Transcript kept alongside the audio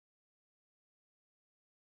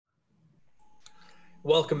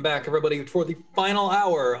Welcome back, everybody, for the final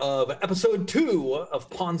hour of episode 2 of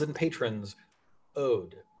Pawns and Patrons,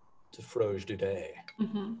 Ode to Froge du Day.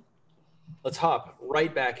 Mm-hmm. Let's hop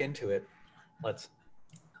right back into it. Let's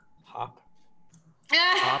hop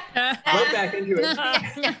right back into it.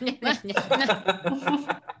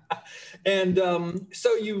 And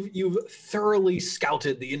so you've thoroughly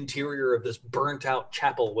scouted the interior of this burnt-out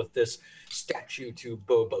chapel with this statue to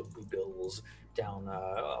Boba Boodles down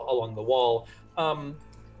along the wall.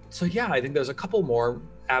 So yeah, I think there's a couple more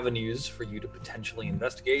avenues for you to potentially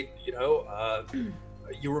investigate.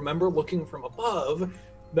 You remember looking from above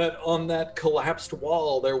that on that collapsed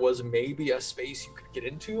wall there was maybe a space you could get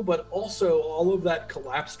into, but also all of that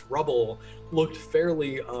collapsed rubble looked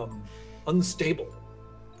fairly unstable.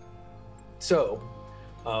 So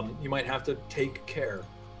you might have to take care.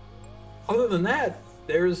 Other than that,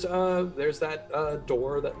 there's that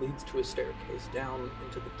door that leads to a staircase down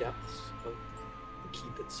into the depths of the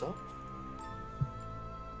keep itself.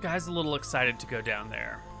 Guy's a little excited to go down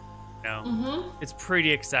there. It's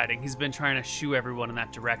pretty exciting. He's been trying to shoo everyone in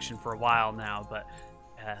that direction for a while now, but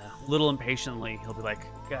a little impatiently, he'll be like,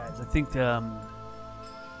 "Guys, I think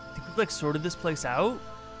we've sorted this place out.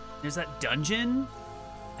 There's that dungeon,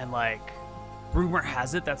 and rumor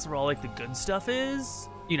has it that's where all the good stuff is.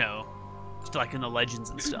 Just in the legends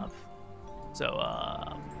and stuff. So,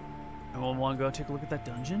 anyone want to go take a look at that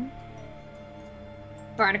dungeon?"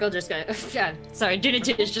 Barnacle just goes,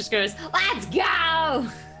 Dunatish just goes, "Let's go!"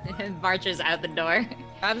 and marches out the door.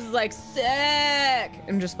 I was like, sick!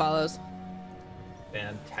 And just follows.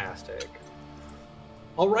 Fantastic.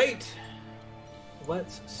 All right.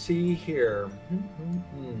 Let's see here.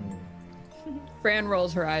 Fran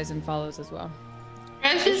rolls her eyes and follows as well.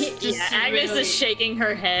 Agnes is shaking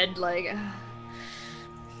her head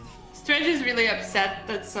Strange is really upset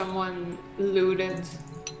that someone looted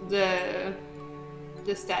the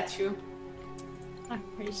statue.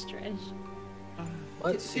 Pretty strange.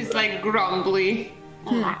 She's grumbly.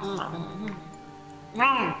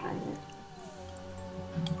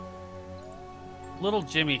 Little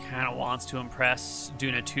Jimmy kind of wants to impress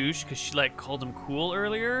Dunatush because she called him cool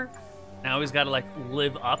earlier. Now he's got to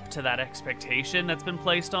live up to that expectation that's been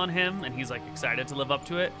placed on him, and he's excited to live up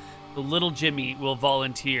to it. The little Jimmy will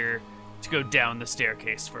volunteer to go down the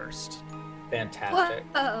staircase first. Fantastic.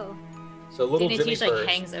 Whoa. So little Jimmy first.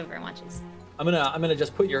 Hangs over and watches. I'm gonna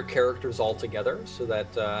just put your characters all together so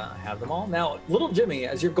that I have them all. Now, little Jimmy,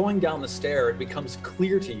 as you're going down the stair, it becomes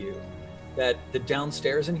clear to you that the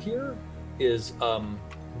downstairs in here is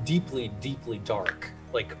deeply, deeply dark,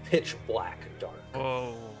 pitch black dark.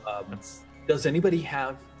 Oh. Does anybody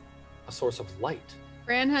have a source of light?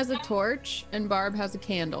 Fran has a torch and Barb has a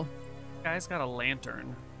candle. Guy's got a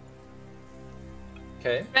lantern.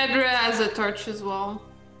 Okay. Fedra has a torch as well.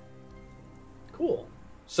 Cool.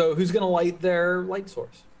 So who's gonna light their light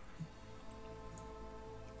source?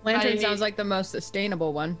 Lantern sounds like the most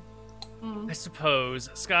sustainable one. I suppose.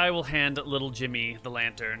 Sky will hand little Jimmy the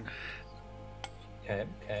lantern. Okay.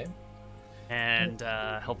 And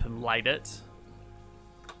help him light it.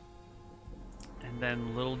 And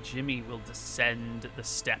then little Jimmy will descend the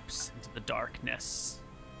steps into the darkness,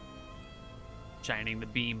 shining the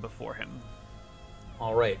beam before him.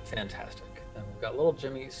 All right, fantastic. Then we've got little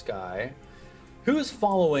Jimmy, Sky. Who's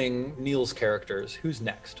following Neal's characters? Who's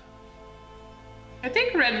next? I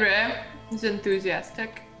think Red Ray is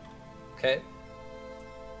enthusiastic. Okay.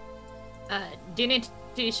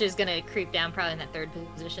 Dunatish is gonna creep down probably in that third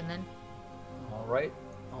position then. All right,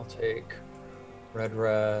 I'll take Red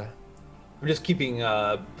Ray. I'm just keeping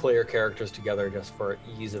player characters together just for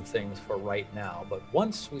ease of things for right now. But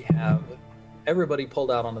once we have everybody pulled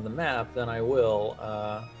out onto the map, then I will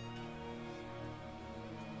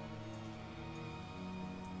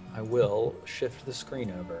shift the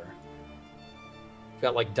screen over.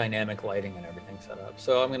 Got dynamic lighting and everything set up.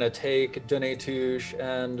 So I'm gonna take Dunatush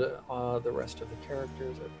and the rest of the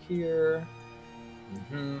characters up here.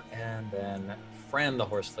 And then Fran the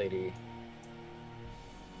horse lady.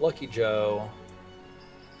 Lucky Joe,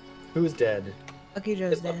 who's dead. Lucky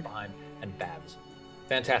Joe's left dead. behind, and Babs.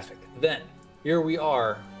 Fantastic. Then, here we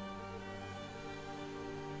are.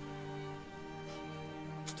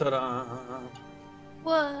 Ta-da!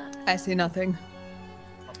 What? I see nothing.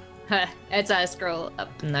 It's a scroll up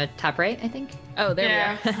in the top right, I think. Oh, there we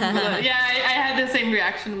are. I had the same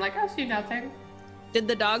reaction. I'm like, I see nothing. Did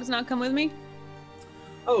the dogs not come with me?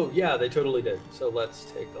 Oh, yeah, they totally did. So let's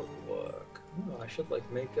take a look. Ooh, I should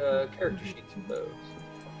make character sheets of those.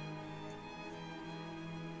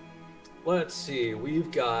 Let's see.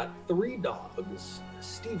 We've got 3 dogs: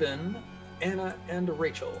 Steven, Anna, and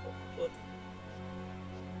Rachel.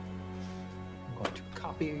 I'm going to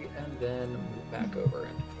copy and then move back over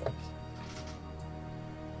into place.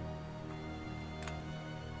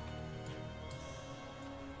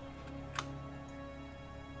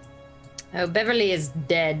 Oh, Beverly is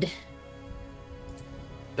dead.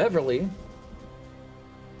 Beverly.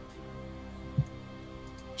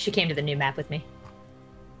 She came to the new map with me.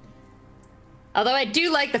 Although I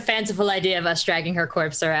do like the fanciful idea of us dragging her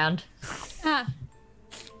corpse around.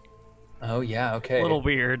 Oh yeah, okay. A little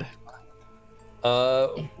weird.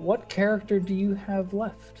 What character do you have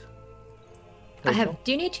left? I have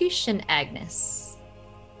Dunitush and Agnes.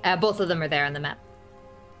 Both of them are there on the map.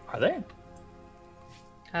 Are they?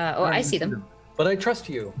 I see them. But I trust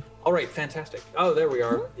you. All right, fantastic. Oh, there we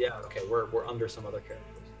are. Yeah, okay, we're under some other characters.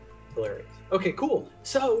 Hilarious. Okay, cool.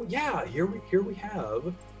 So yeah, here we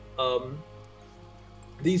have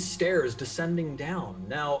these stairs descending down.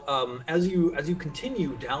 Now, as you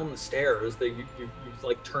continue down the stairs, you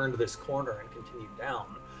like turned this corner and continued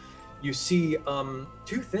down. You see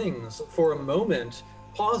two things. For a moment,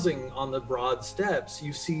 pausing on the broad steps,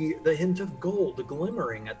 you see the hint of gold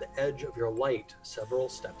glimmering at the edge of your light, several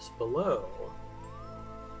steps below.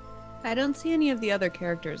 I don't see any of the other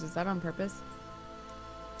characters. Is that on purpose?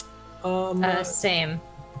 Same.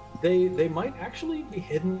 They might actually be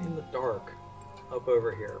hidden in the dark up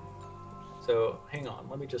over here. So hang on,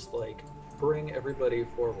 let me just like bring everybody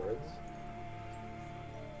forwards.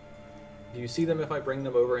 Do you see them if I bring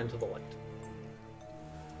them over into the light?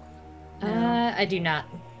 I do not.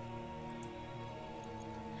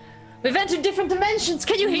 We've entered different dimensions.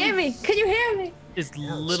 Can you hear me? Can you hear me? Is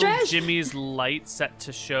little Stretch. Jimmy's light set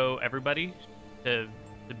to show everybody? To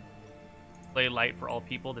play light for all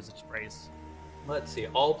people? There's a phrase. Let's see.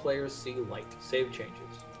 All players see light. Save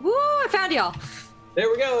changes. Woo! I found y'all. There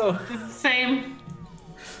we go. Same.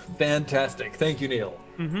 Fantastic. Thank you, Neal.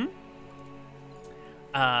 Mm-hmm.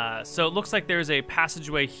 So it looks like there's a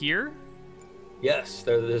passageway here. Yes,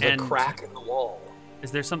 there's a And- crack in the wall.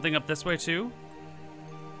 Is there something up this way too?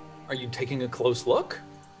 Are you taking a close look?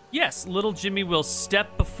 Yes, little Jimmy will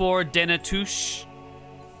step before Denatush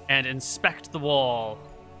and inspect the wall.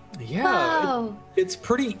 Yeah, Wow. it's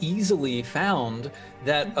pretty easily found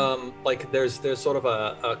that like there's sort of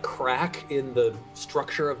a crack in the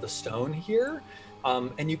structure of the stone here,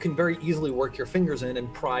 and you can very easily work your fingers in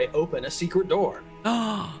and pry open a secret door.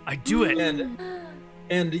 I do it.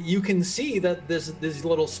 And you can see that these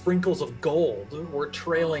little sprinkles of gold were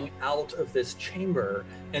trailing out of this chamber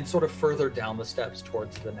and sort of further down the steps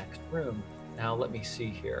towards the next room. Now let me see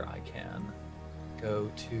here. I can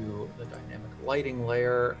go to the dynamic lighting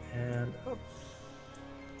layer and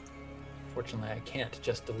fortunately I can't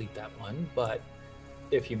just delete that one, but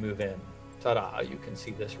if you move in, ta-da, you can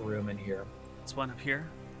see this room in here. This one up here.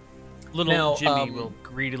 Little Now, Jimmy will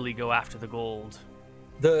greedily go after the gold.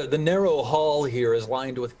 The narrow hall here is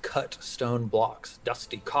lined with cut stone blocks.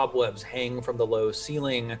 Dusty cobwebs hang from the low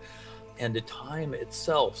ceiling, and time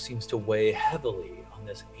itself seems to weigh heavily on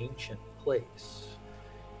this ancient place.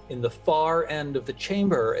 In the far end of the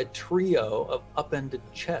chamber, a trio of upended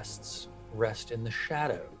chests rest in the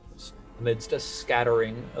shadows, amidst a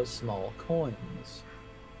scattering of small coins.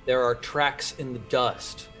 There are tracks in the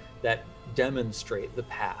dust that demonstrate the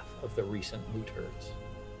path of the recent looters.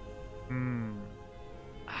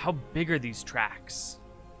 How big are these tracks?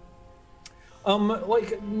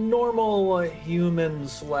 Like normal human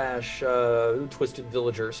 / twisted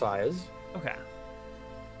villager size. Okay.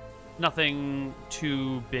 Nothing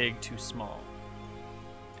too big, too small.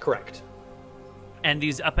 Correct. And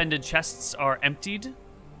these upended chests are emptied?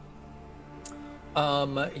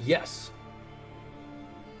 Yes.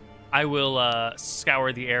 I will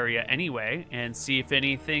scour the area anyway and see if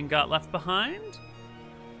anything got left behind.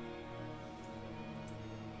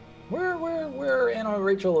 Where Anna,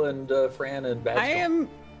 Rachel, and Fran and Badge?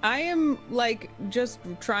 I am like just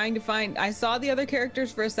trying to find. I saw the other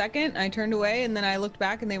characters for a second. I turned away and then I looked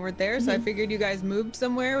back and they weren't there. So I figured you guys moved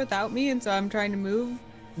somewhere without me, and so I'm trying to move.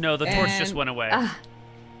 No, the torch just went away.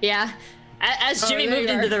 Yeah. As Jimmy there moved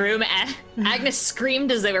you into are. the room, Agnes screamed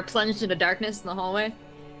as they were plunged into darkness in the hallway.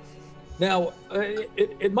 Now,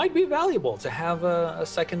 it might be valuable to have a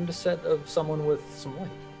second set of someone with some light.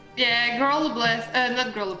 Yeah,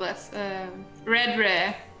 not Growlbless. Red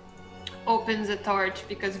Ray opens a torch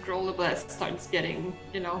because Growlbless starts getting,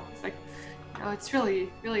 it's like, it's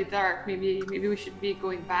really, really dark. Maybe we should be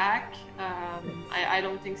going back. I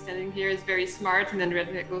don't think standing here is very smart. And then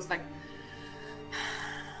Red Ray goes like,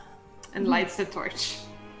 and lights the torch.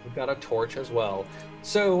 We've got a torch as well.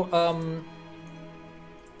 So,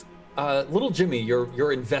 little Jimmy,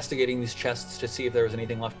 you're investigating these chests to see if there was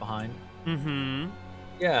anything left behind. Mm-hmm.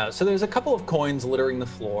 Yeah, so there's a couple of coins littering the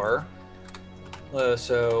floor.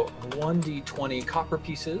 So 1d20 copper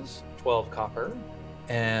pieces, 12 copper,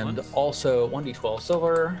 and also 1d12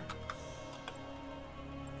 silver.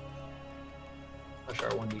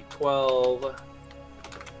 Our 1d12,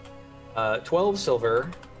 12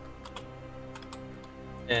 silver,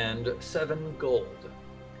 and 7 gold.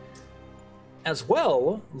 As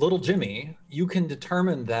well, little Jimmy, you can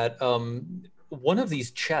determine that one of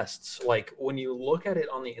these chests, like when you look at it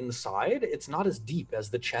on the inside, it's not as deep as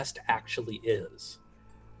the chest actually is.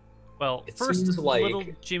 Well, It first, seems like little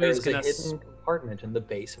Jimmy's there's gonna. a hidden compartment in the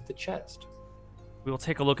base of the chest. We will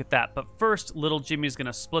take a look at that. But first, little Jimmy's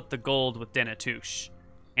gonna split the gold with Denatush.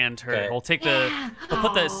 And her. Okay. We'll take the. We'll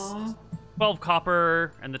put the 12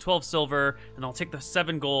 copper and the 12 silver, and I'll take the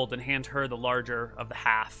 7 gold and hand her the larger of the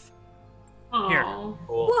half. Here. Aw.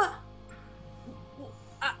 Cool. What?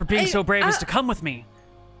 For being so brave as to come with me.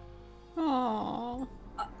 Aww.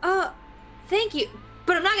 Thank you.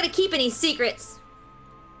 But I'm not gonna keep any secrets.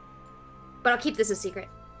 But I'll keep this a secret.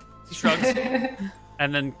 He shrugs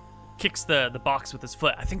and then kicks the box with his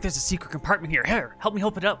foot. I think there's a secret compartment here. Here, help me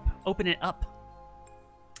open it up.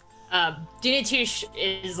 Dinatush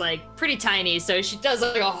is like pretty tiny, so she does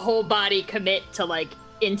like a whole body commit to like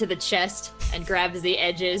into the chest and grabs the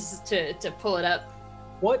edges to pull it up.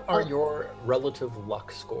 What are your relative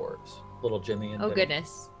luck scores, little Jimmy and Oh Debbie?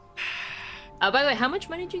 goodness. By the way, how much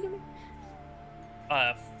money did you give me?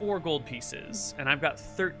 4 gold pieces, and I've got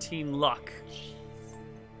 13 luck.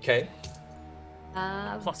 Okay.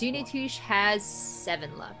 Plus Dinatush has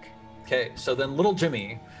 7 luck. Okay, so then little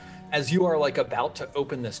Jimmy, as you are like about to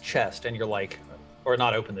open this chest and you're like, or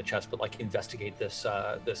not open the chest, but like investigate this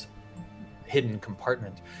this hidden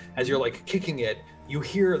compartment, as you're like kicking it, you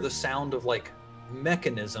hear the sound of like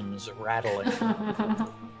mechanisms rattling.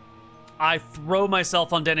 I throw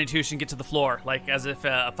myself on Denatush and get to the floor, like as if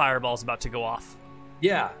a fireball's about to go off.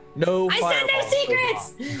 Yeah, no I said no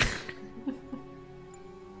fireballs. secrets!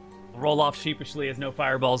 Roll off sheepishly as no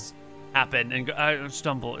fireballs happen, and I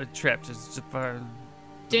stumble, it tripped. It's just,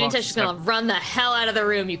 Dinatush is gonna run the hell out of the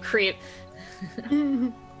room, you creep.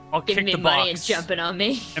 I'll Giving kick me the money box and jumping on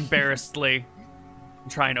me. embarrassedly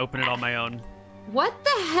and try and open it on my own. What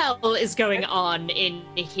the hell is going on in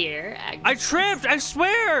here, Agnes? I tripped! I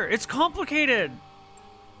swear! It's complicated!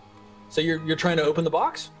 So you're trying to open the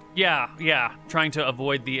box? Yeah. Trying to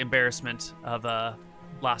avoid the embarrassment of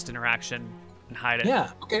last interaction and hide it.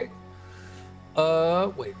 Yeah, okay.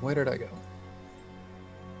 Wait, where did I go?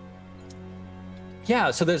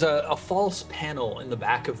 Yeah, so there's a false panel in the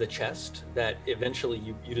back of the chest that eventually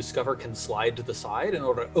you discover can slide to the side in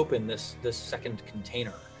order to open this second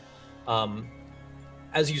container.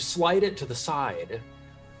 As you slide it to the side,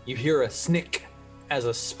 you hear a snick as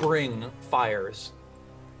a spring fires.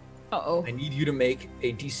 Uh-oh. I need you to make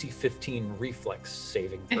a DC 15 reflex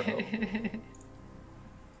saving throw.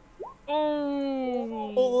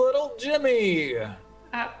 Oh, little Jimmy!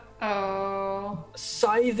 Uh-oh. A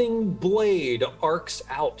scything blade arcs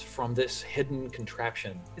out from this hidden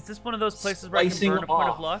contraption. Is this one of those places where I can Slicing burn a point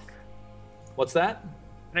off. of luck? What's that?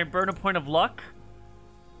 Can I burn a point of luck?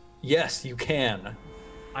 Yes, you can.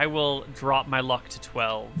 I will drop my luck to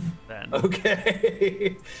 12 then.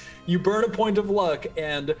 Okay. You burn a point of luck,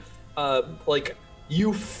 and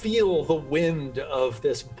you feel the wind of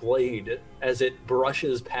this blade as it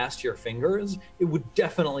brushes past your fingers. It would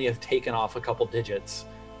definitely have taken off a couple digits,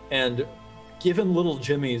 and given little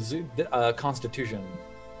Jimmy's constitution,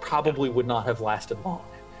 probably would not have lasted long.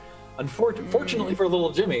 Fortunately for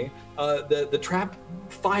little Jimmy, the trap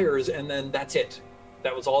fires, and then that's it.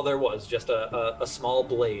 That was all there was, just a small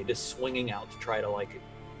blade swinging out to try to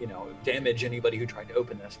damage anybody who tried to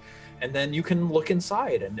open this. And then you can look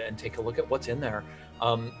inside and take a look at what's in there.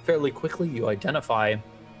 Fairly quickly, you identify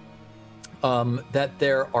that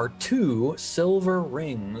there are 2 silver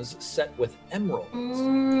rings set with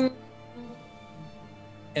emeralds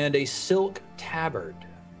and a silk tabard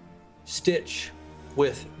stitched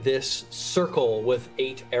with this circle with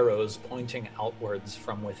 8 arrows pointing outwards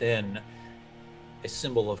from within, a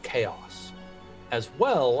symbol of chaos, as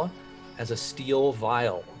well as a steel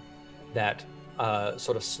vial that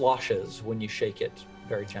sort of sloshes when you shake it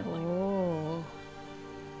very gently. Oh.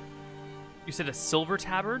 You said a silver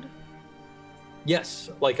tabard? Yes,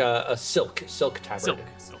 like a silk tabard.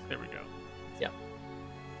 Silk, there we go. Yeah.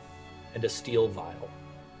 And a steel vial.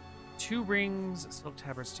 2 rings, silk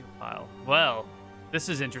tabard, steel vial. Well, this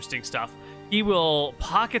is interesting stuff. He will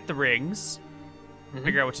pocket the rings,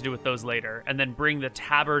 figure out what to do with those later, and then bring the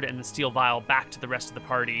tabard and the steel vial back to the rest of the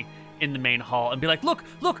party in the main hall and be like, look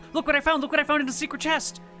what I found in the secret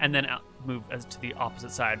chest, and then move to the opposite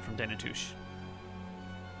side from Denatush.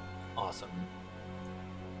 Awesome.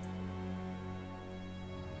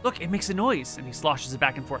 Look, it makes a noise, and he sloshes it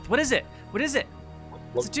back and forth. What is it? What is it?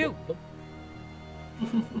 What's it do?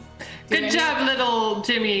 Good job, little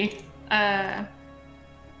Jimmy.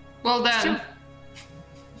 Well done.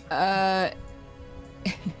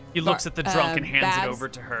 He looks at the drunk and hands Babs, it over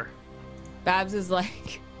to her. Babs is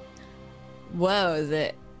like, whoa, is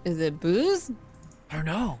it booze? I don't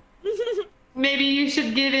know. Maybe you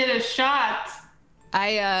should give it a shot.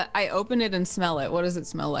 I open it and smell it. What does it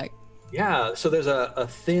smell like? Yeah, so there's a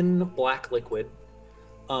thin black liquid.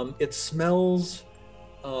 It smells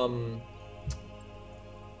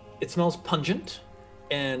pungent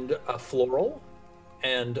and floral,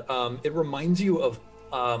 and it reminds you of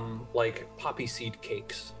like poppy seed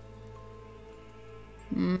cakes.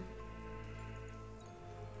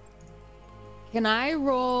 Can I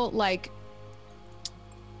roll, like,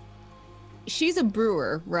 she's a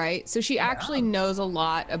brewer, right? So she actually knows a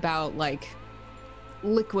lot about, like,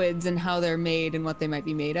 liquids and how they're made and what they might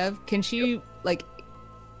be made of. Can she, like,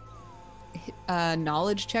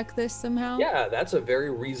 knowledge check this somehow? Yeah, that's a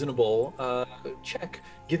very reasonable check.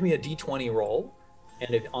 Give me a d20 roll,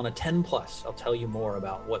 and if on a 10 plus, I'll tell you more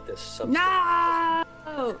about what this substance is. Ah,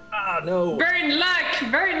 no. Burn luck.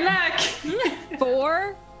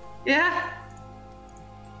 4? Yeah.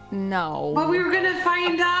 No. But we were gonna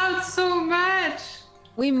find out so much.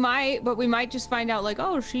 We might, but we might just find out, like,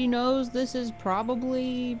 oh, she knows this is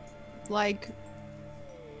probably, like,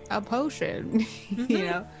 a potion, you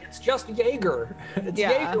know? It's just Jaeger. It's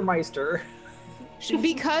Jägermeister.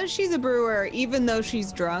 Because she's a brewer, even though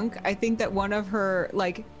she's drunk, I think that one of her,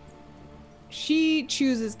 like, she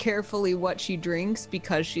chooses carefully what she drinks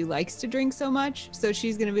because she likes to drink so much. So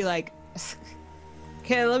she's gonna be like,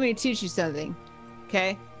 okay, let me teach you something.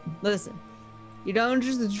 Okay? Listen, you don't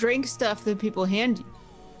just drink stuff that people hand you.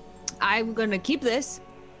 I'm gonna keep this,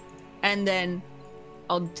 and then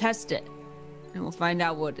I'll test it, and we'll find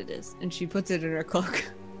out what it is. And she puts it in her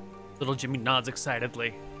cloak. Little Jimmy nods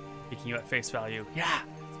excitedly, taking you at face value. Yeah,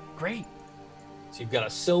 great. So you've got a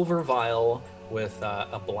silver vial with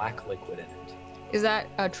a black liquid in it. Is that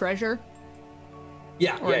a treasure?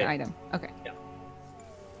 Yeah, or an item? Okay. Yeah.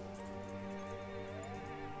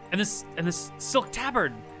 And this silk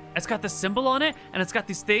tabard, it's got this symbol on it, and it's got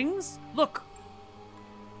these things. Look.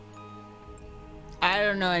 I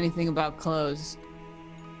don't know anything about clothes.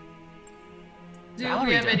 Do Valerie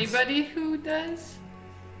we have does. anybody who does?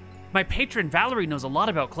 My patron Valerie knows a lot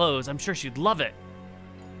about clothes. I'm sure she'd love it.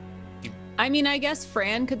 I mean, I guess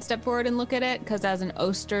Fran could step forward and look at it, because as an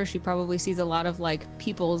Oster, she probably sees a lot of, like,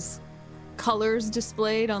 people's colors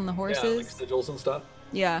displayed on the horses. Yeah, like sigils and stuff.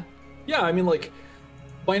 Yeah. Yeah, I mean, like,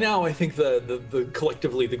 by now, I think the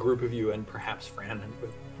collectively the group of you, and perhaps Fran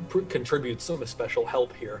contributes some special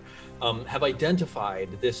help here, have identified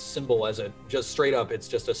this symbol as a, just straight up, it's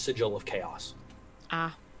just a sigil of chaos.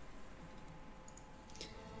 Ah.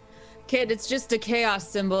 Kid, it's just a chaos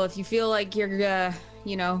symbol. If you feel like you're,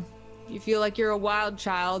 you know, you feel like you're a wild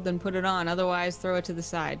child, then put it on. Otherwise, throw it to the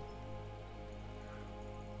side.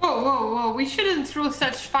 Whoa. We shouldn't throw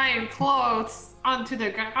such fine clothes onto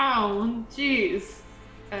the ground. Jeez.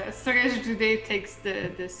 Suresh Jude takes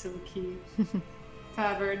the silky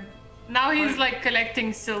tabard. Now he's like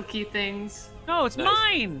collecting silky things. No, it's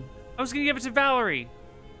mine. I was gonna give it to Valerie.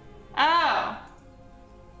 Oh.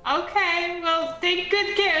 Okay, well, take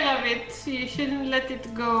good care of it. You shouldn't let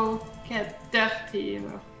it go get dirty.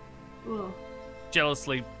 Ugh.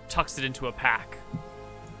 Jealously tucks it into a pack.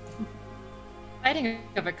 Fighting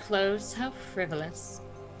over clothes, how frivolous.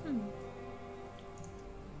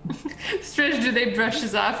 Stretch Jude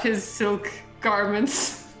brushes off his silk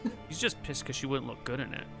garments. He's just pissed because she wouldn't look good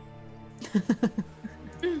in it.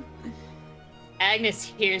 Agnes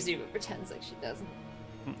hears you but pretends like she doesn't.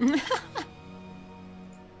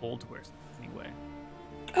 Old wears anyway.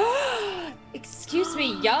 Excuse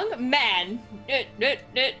me, young man.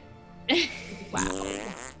 Wow.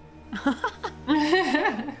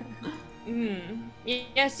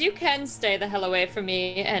 Yes, you can stay the hell away from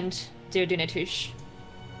me and do Dunatush.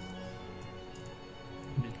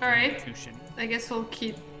 Alright. I guess we'll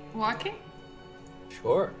keep walking.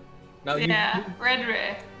 Sure. Now Yeah, Red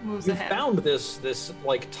Ray moves you ahead. found this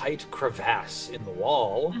like tight crevasse in the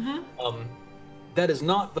wall. Mm-hmm. That is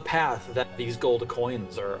not the path that these gold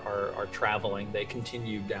coins are traveling. They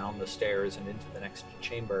continue down the stairs and into the next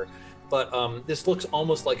chamber. But this looks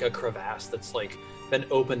almost like a crevasse that's like been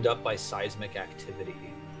opened up by seismic activity.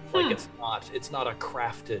 Like it's not a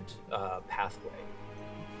crafted pathway.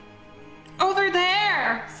 Over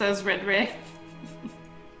there, says Red Ray.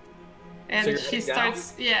 And So you're she heading down?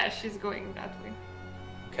 starts. Yeah, she's going that way.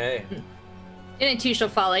 Okay. Dunatush will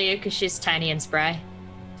follow you because she's tiny and spry.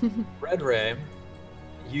 Red Ray,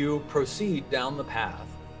 you proceed down the path.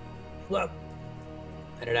 Flip.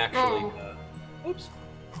 And it actually... oops.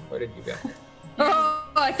 Where did you go? Oh,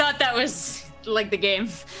 I thought that was like the game.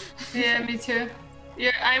 Yeah, me too.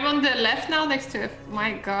 I'm on the left now next to it.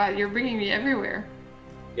 My god, you're bringing me everywhere.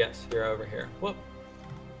 Yes, you're over here. Whoop.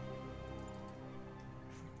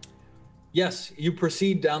 Yes, you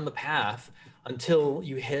proceed down the path until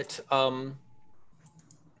you hit a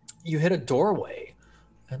doorway.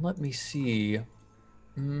 And let me see.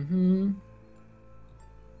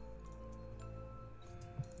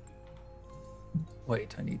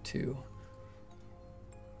 Wait,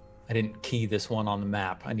 I didn't key this one on the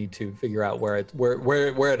map. I need to figure out where it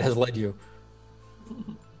has led you.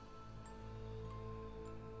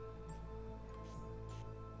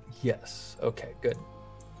 Yes. Okay, good.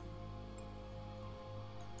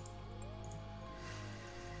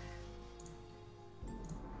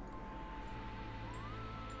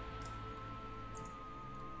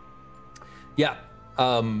 Yeah,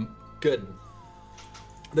 good.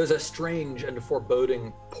 There's a strange and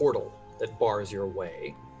foreboding portal that bars your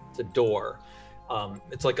way. It's a door.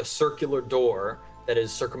 It's like a circular door that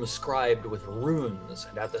is circumscribed with runes,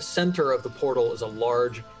 and at the center of the portal is a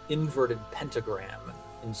large inverted pentagram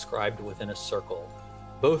inscribed within a circle.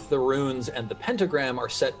 Both the runes and the pentagram are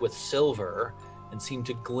set with silver and seem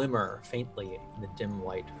to glimmer faintly in the dim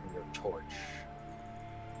light from your torch.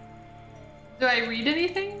 Do I read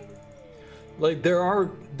anything? Like there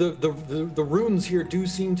are the runes here do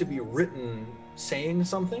seem to be written saying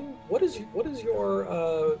something. What is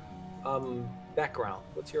your background?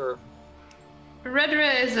 What's your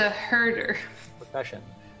Redra is a herder. profession?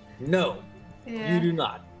 No, Yeah. you do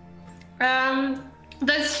not.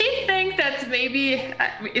 Does she think that maybe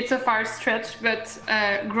it's a far stretch, but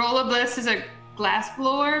Groloblis is a glass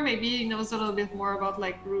blower? Maybe he knows a little bit more about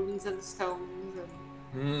like runes and stones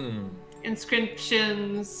and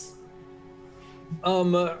inscriptions.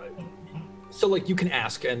 So like you can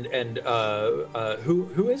ask and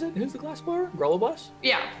who is it? Who's the glass blower? Groloblis?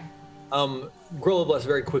 Yeah. Groloblis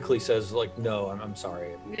very quickly says like, no, I'm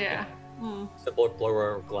sorry. Yeah. Simple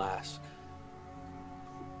blower of glass.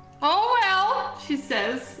 Oh well, she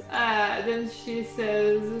says. Then she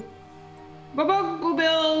says,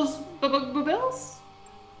 "Bubbles."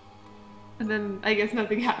 And then I guess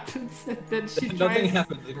nothing happens. And then she Nothing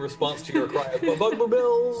happens in response to your cry of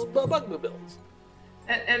bills.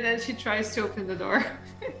 And then she tries to open the door.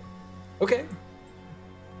 Okay.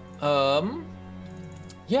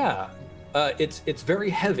 Yeah. It's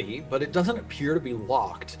very heavy, but it doesn't appear to be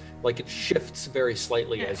locked. Like it shifts very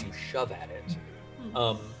slightly as you shove at it.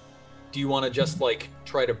 Do you want to just like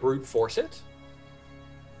try to brute force it?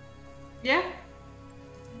 Yeah.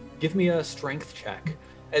 Give me a strength check.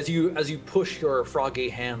 As you push your froggy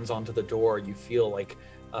hands onto the door, you feel like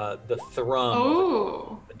the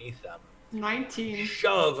thrum beneath them. 19.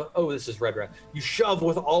 Shove. Oh, this is Redra. You shove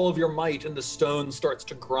with all of your might, and the stone starts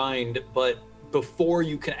to grind. But before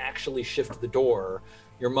you can actually shift the door,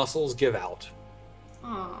 your muscles give out.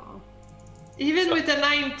 Oh. Even with a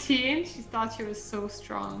 19, she thought she was so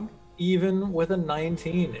strong. Even with a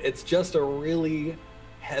 19, it's just a really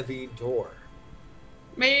heavy door.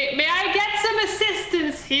 May I get some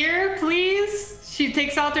assistance here, please? She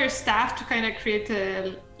takes out her staff to kind of create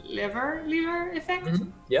a lever effect.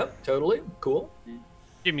 Yep, totally. Cool.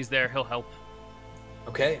 Jimmy's there. He'll help.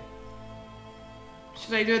 Okay.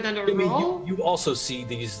 Should I do another Jimmy, roll? you also see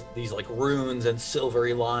these like runes and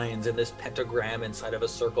silvery lines and this pentagram inside of a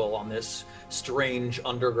circle on this strange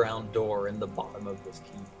underground door in the bottom of this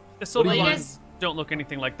keep. The silver lines don't look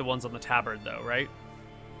anything like the ones on the tabard, though, right?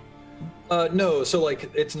 No, so like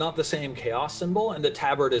it's not the same chaos symbol, and the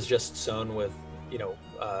tabard is just sewn with,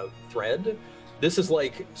 thread. This is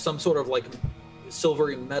like some sort of like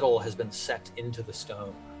silvery metal has been set into the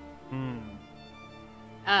stone.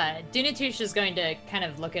 Dunatush is going to kind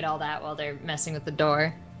of look at all that while they're messing with the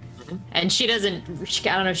door. And I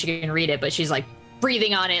don't know if she can read it, but she's like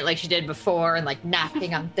breathing on it like she did before and like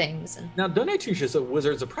knocking on things. And... Now, Dunatush is a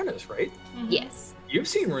wizard's apprentice, right? Yes. You've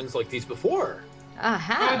seen runes like these before.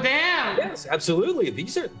 Uh-huh. Oh, damn. Yes, absolutely.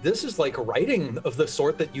 This is like writing of the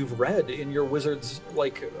sort that you've read in your wizard's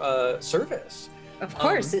service. Of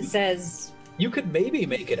course, it says... You could maybe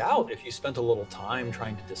make it out if you spent a little time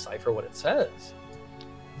trying to decipher what it says.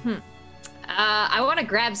 I want to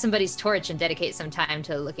grab somebody's torch and dedicate some time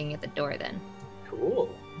to looking at the door then.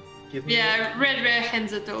 Cool. Red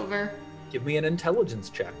hands it over. Give me an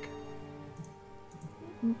intelligence check.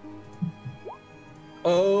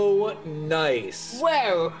 Oh, nice.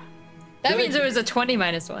 Whoa! That Good. means it was a 20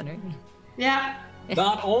 minus 1, right? Yeah.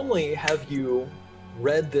 Not only have you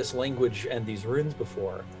read this language and these runes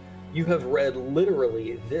before, you have read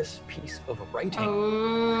literally this piece of writing.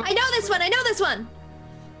 I know this one. I know this one.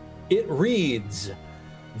 It reads,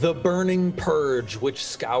 "The burning purge which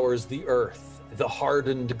scours the earth, the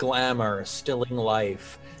hardened glamour stilling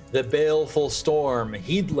life, the baleful storm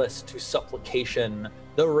heedless to supplication,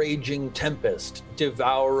 the raging tempest,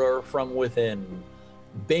 devourer from within.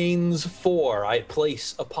 Banes 4 I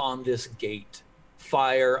place upon this gate,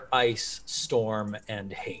 fire, ice, storm,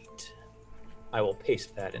 and hate." I will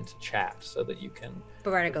paste that into chat so that you can...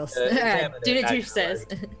 Barnacles. examine it Dunatush actually. says.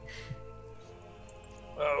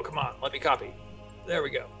 Oh, come on, let me copy. There we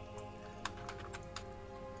go.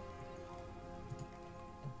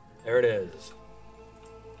 There it is.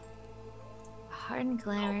 Hard and I'll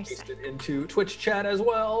glamorous. paste it into Twitch chat as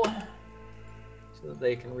well, so that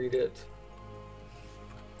they can read it.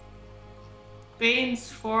 Banes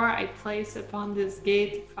 4 I place upon this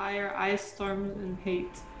gate, fire, ice, storm, and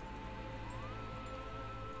hate.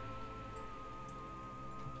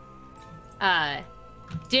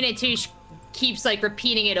 Dunatush keeps like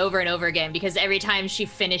repeating it over and over again because every time she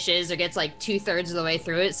finishes or gets like 2/3 of the way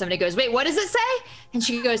through it, somebody goes, "Wait, what does it say?" And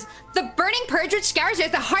she goes, "The burning purge which scours the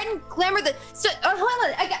earth, the hardened glamour, the..."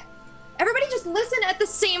 Hold on, everybody just listen at the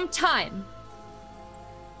same time.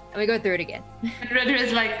 And we go through it again. And Redder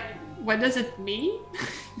is like, what does it mean?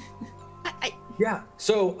 Yeah,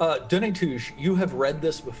 so Dunatush, you have read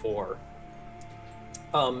this before.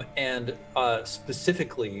 And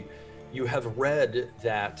specifically, you have read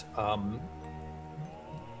that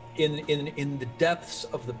in the depths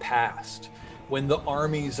of the past, when the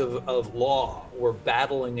armies of law were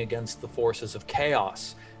battling against the forces of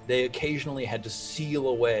chaos, they occasionally had to seal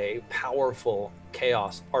away powerful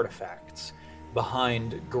chaos artifacts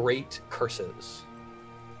behind great curses.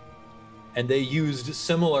 And they used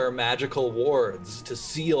similar magical wards to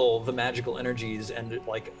seal the magical energies and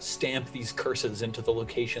like stamp these curses into the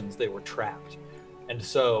locations they were trapped. And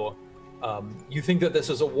so you think that this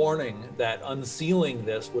is a warning that unsealing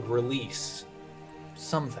this would release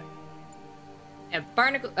something. Yeah,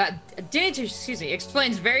 Dunatush,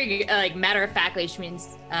 explains very like matter-of-factly. She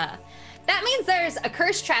means that means there's a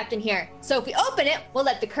curse trapped in here. So if we open it, we'll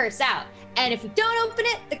let the curse out. And if we don't open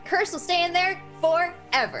it, the curse will stay in there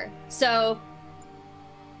forever. So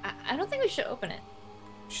I don't think we should open it.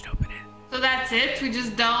 We should open it. So that's it? We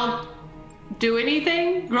just don't do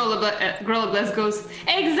anything? Grolabless goes,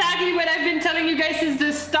 exactly what I've been telling you guys since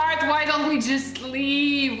the start. Why don't we just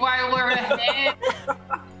leave while we're ahead?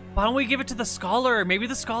 Why don't we give it to the scholar? Maybe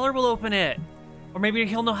the scholar will open it. Or maybe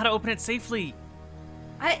he'll know how to open it safely.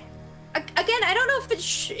 I don't know if it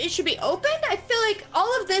should be open. I feel like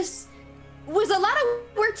all of this was a lot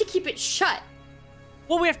of work to keep it shut.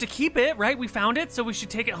 Well, we have to keep it, right? We found it, so we should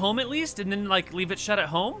take it home at least and then like leave it shut at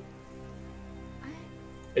home.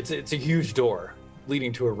 It's a huge door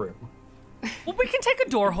leading to a room. Well, we can take a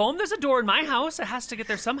door home. There's a door in my house. It has to get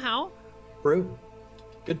there somehow. True.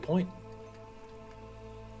 Good point.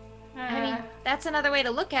 I mean, that's another way to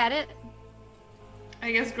look at it.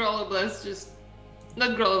 I guess Grolabless just...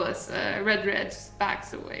 Not Grolabless, Red just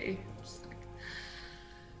backs away. Just like,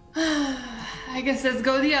 I guess let's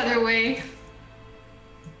go the other way.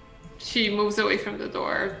 She moves away from the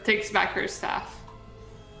door, takes back her staff.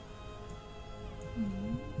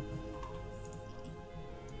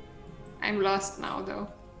 I'm lost now, though.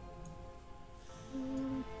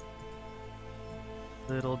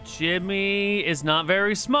 Little Jimmy is not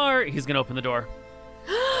very smart. He's gonna open the door.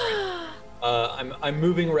 I'm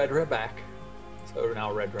moving Redra back. So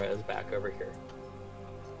now Redra is back over here.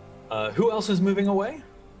 Who else is moving away?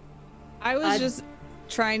 I was just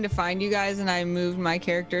trying to find you guys, and I moved my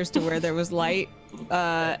characters to where there was light.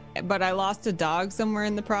 But I lost a dog somewhere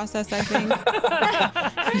in the process, I think.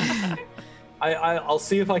 I'll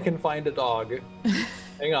see if I can find a dog.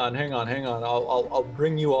 Hang on. I'll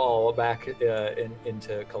bring you all back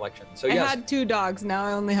into collection. So I yes, had 2 dogs. Now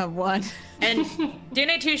I only have 1. And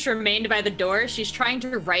Dunatush remained by the door. She's trying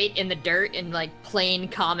to write in the dirt in like plain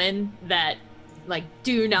common that like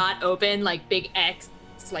do not open, like big X,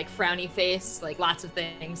 like frowny face, like lots of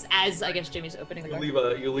things. As I guess Jimmy's opening the door.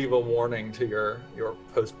 you leave a warning to your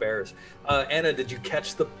post bearers. Anna, did you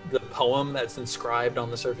catch the poem that's inscribed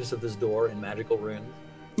on the surface of this door in magical runes?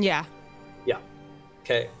 Yeah. Yeah.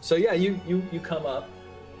 Okay. So yeah, you come up.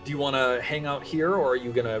 Do you want to hang out here, or are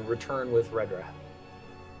you gonna return with Redra?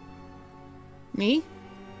 Me?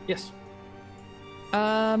 Yes.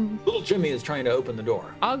 Little Jimmy is trying to open the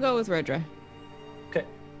door. I'll go with Redra. Okay.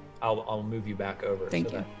 I'll move you back over. Thank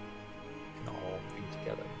so you. that we can all be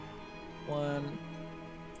together. 1,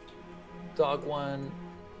 dog 1,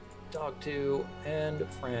 dog 2, and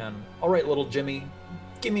Fran. All right, little Jimmy,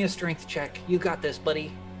 give me a strength check. You got this,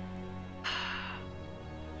 buddy.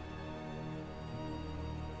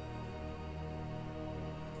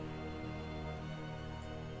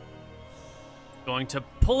 going to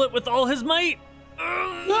pull it with all his might.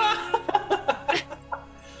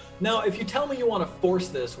 Now, if you tell me you want to force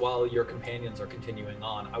this while your companions are continuing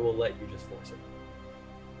on, I will let you just force it.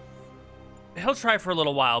 He'll try for a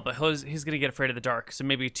little while, but he's gonna get afraid of the dark. So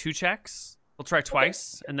maybe 2 checks. He'll try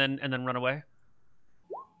twice and then run away.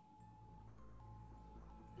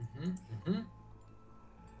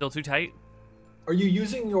 Still too tight. Are you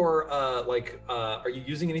using your are you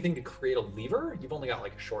using anything to create a lever? You've only got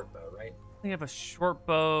like a short bow, right? I think I have a short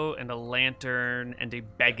bow and a lantern and a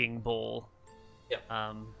begging bowl. Yep.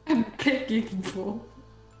 A begging bowl.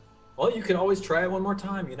 Well, you can always try it one more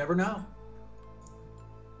time. You never know.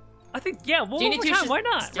 I think, yeah, one more time, why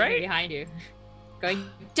not, right? Behind you. Going,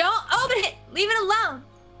 don't open it! Leave it alone!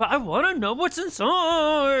 But I want to know what's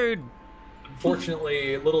inside!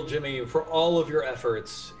 Unfortunately, little Jimmy, for all of your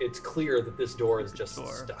efforts, it's clear that this door is just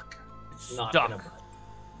stuck. It's not stuck. in a button.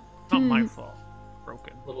 Not my fault.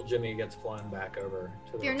 Broken. Little Jimmy gets flown back over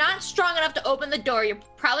to the If you're not strong enough to open the door, you're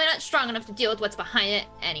probably not strong enough to deal with what's behind it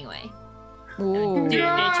anyway. Ooh. Dude,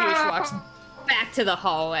 Nature's walks back to the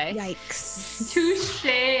hallway. Yikes.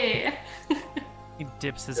 Touché. He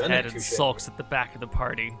dips his Done head it, and touche. sulks at the back of the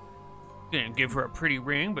party. Didn't give her a pretty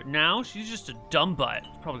ring, but now she's just a dumb butt.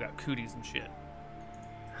 Probably got cooties and shit.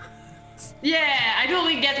 Yeah, I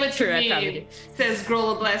totally get what True, you I probably mean. do. Says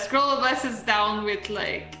Grolabless. Grolabless is down with,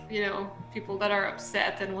 like, you know, people that are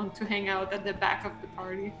upset and want to hang out at the back of the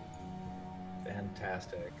party.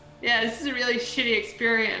 Fantastic. Yeah, this is a really shitty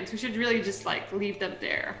experience. We should really just, like, leave them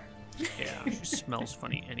there. Yeah, she smells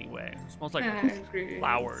funny anyway. Smells like Yeah, I agree.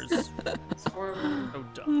 flowers. It's horrible. So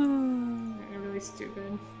dumb. They're really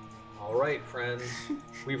stupid. All right, friends.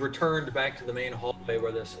 We've returned back to the main hallway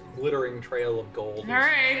where this glittering trail of gold is All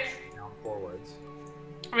right. down forwards.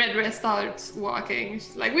 Red Red starts walking.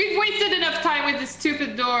 She's like, we've wasted enough time with this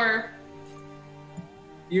stupid door.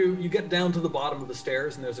 You get down to the bottom of the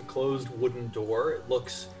stairs, and there's a closed wooden door. It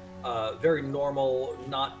looks very normal,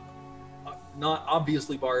 not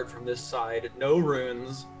obviously barred from this side. No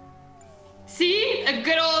runes. See? A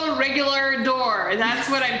good old regular door. That's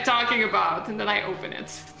what I'm talking about. And then I open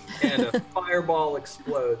it. And a fireball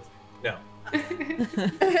explodes. No.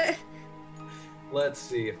 Let's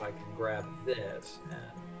see if I can grab this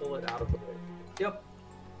and pull it out of the way. Yep.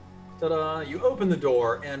 Ta-da! You open the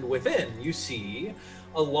door, and within you see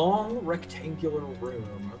a long rectangular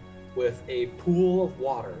room with a pool of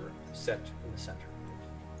water set in the center.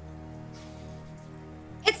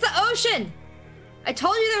 It's the ocean! I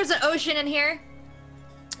told you there was an ocean in here.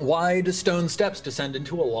 Wide stone steps descend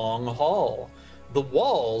into a long hall. The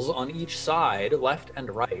walls on each side, left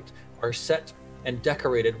and right, are set and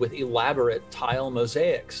decorated with elaborate tile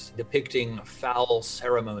mosaics depicting foul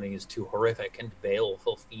ceremonies to horrific and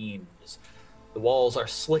baleful fiends. The walls are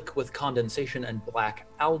slick with condensation and black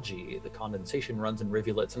algae. The condensation runs in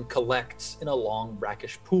rivulets and collects in a long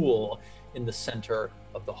brackish pool in the center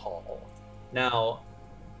of the hall. Now,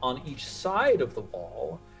 on each side of the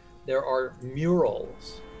wall, there are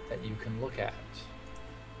murals that you can look at.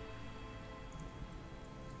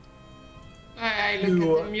 I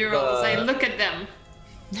look at the murals. I look at them.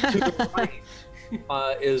 To the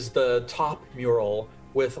right is the top mural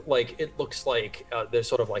with, like, it looks like there's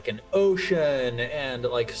sort of like an ocean and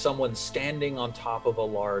like someone standing on top of a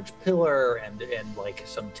large pillar and like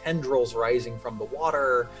some tendrils rising from the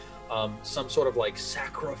water, some sort of like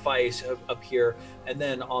sacrifice up here. And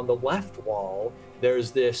then on the left wall,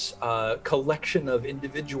 there's this collection of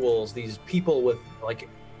individuals, these people with like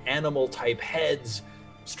animal type heads,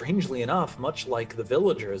 strangely enough, much like the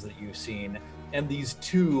villagers that you've seen, and these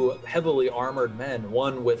two heavily armored men,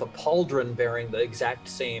 one with a pauldron bearing the exact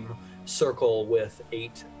same circle with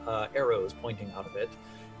 8 arrows pointing out of it,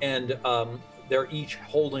 and they're each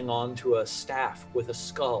holding on to a staff with a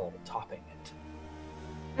skull topping it.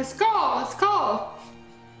 A skull. A skull.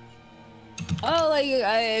 Oh,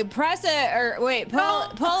 like press it or wait, pull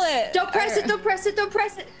it. Don't press or it, don't press it, don't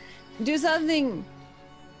press it. Do something.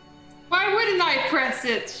 Why wouldn't I press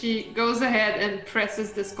it? She goes ahead and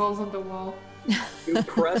presses the skulls on the wall. You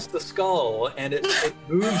press the skull, and it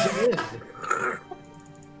moves in.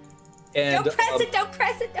 And, Don't press it, don't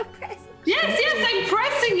press it, don't press it. Yes, I'm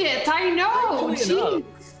pressing it. I know. Strangely enough,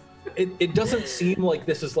 Jeez. It doesn't seem like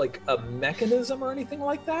this is like a mechanism or anything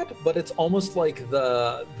like that, but it's almost like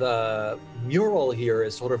the mural here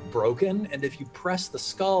is sort of broken, and if you press the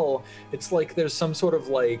skull, it's like there's some sort of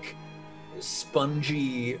like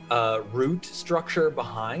spongy root structure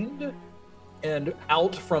behind, and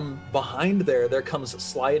out from behind there comes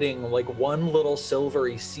sliding like one little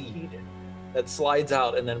silvery seed that slides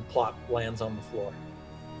out and then plop lands on the floor.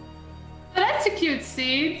 Oh, that's a cute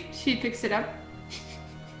seed. She picks it up.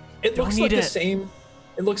 It looks like the same.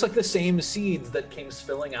 It looks like the same seeds that came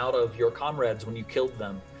spilling out of your comrades when you killed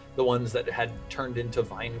them, the ones that had turned into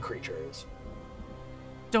vine creatures.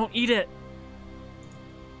 Don't eat it.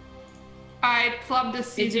 I plumb the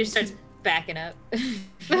seed. Caesar starts backing up.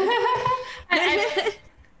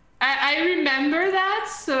 I remember that,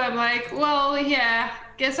 so I'm like, well, yeah,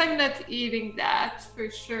 guess I'm not eating that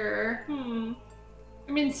for sure. I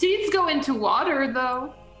mean, seeds go into water,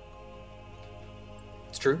 though.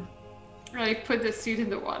 It's true. I put the seed in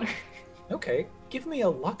the water. Okay, give me a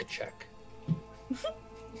luck check.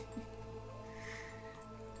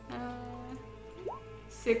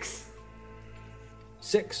 6.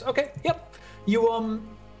 6. Okay. Yep. You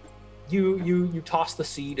toss the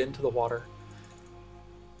seed into the water.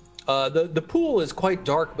 The pool is quite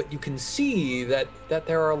dark, but you can see that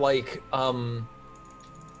there are like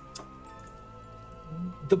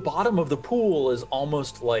the bottom of the pool is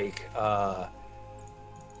almost like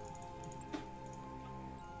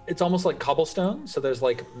it's almost like cobblestone. So there's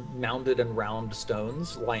like mounded and round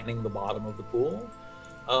stones lining the bottom of the pool.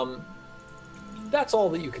 That's all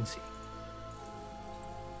that you can see.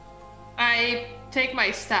 I take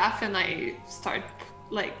my staff and I start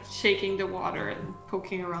like shaking the water and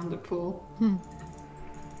poking around the pool.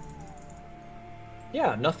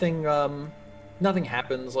 Yeah, nothing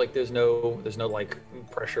happens. Like there's no like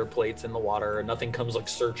pressure plates in the water. Nothing comes like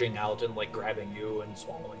surging out and like grabbing you and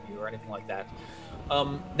swallowing you or anything like that.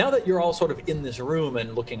 Now that you're all sort of in this room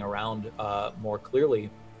and looking around more clearly,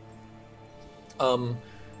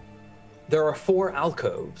 there are 4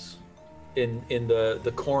 alcoves in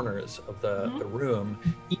the corners of the room.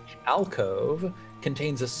 Each alcove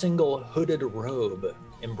contains a single hooded robe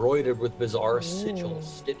embroidered with bizarre sigils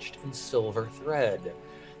stitched in silver thread.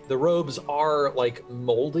 The robes are like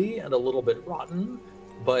moldy and a little bit rotten,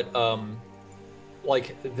 but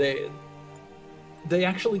like they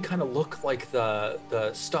actually kind of look like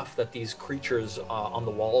the stuff that these creatures on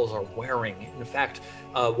the walls are wearing. In fact,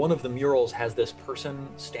 one of the murals has this person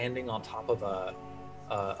standing on top of a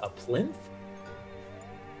plinth.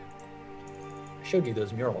 I showed you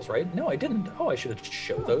those murals, right? No, I didn't. Oh, I should have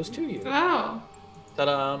showed those to you. Oh.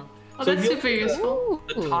 Ta-da. Oh, that's super useful.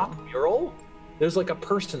 The top mural, there's like a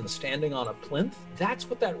person standing on a plinth. That's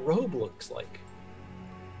what that robe looks like.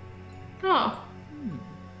 Oh.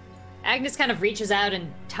 Agnes kind of reaches out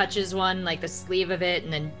and touches one, like the sleeve of it,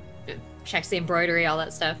 and then checks the embroidery, all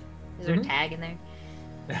that stuff. Is there a tag in there?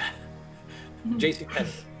 JC Penn.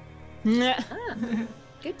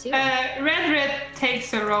 Good too. Red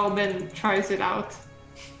takes a robe and tries it out.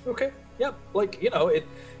 Okay. Yep. Like,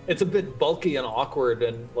 it's a bit bulky and awkward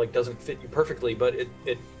and like doesn't fit you perfectly, but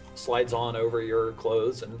it slides on over your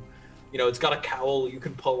clothes, and it's got a cowl you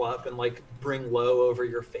can pull up and like bring low over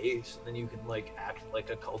your face, and then you can like act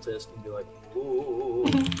like a cultist and be like, ooh.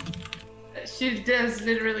 She does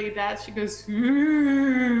literally that. She goes,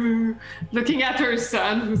 ooh, looking at her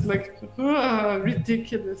son, who's like, oh,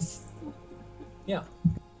 ridiculous. Yeah.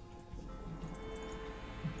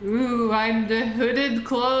 Ooh, I'm the hooded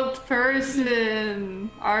cloaked person.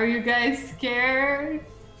 Are you guys scared?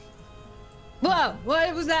 Whoa,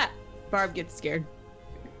 what was that? Barb gets scared.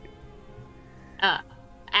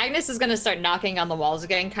 Agnes is gonna start knocking on the walls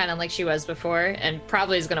again, kind of like she was before, and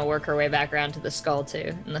probably is gonna work her way back around to the skull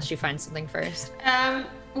too, unless she finds something first.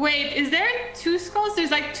 Wait, is there 2 skulls? There's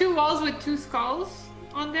like 2 walls with 2 skulls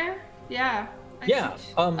on there? Yeah.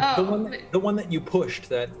 The one that you pushed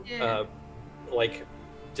that like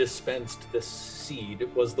dispensed this seed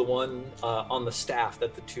was the one on the staff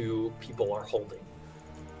that the 2 people are holding.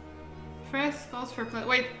 Press skulls for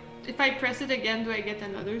wait, if I press it again, do I get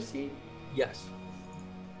another seed? Yes.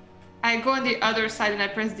 I go on the other side and I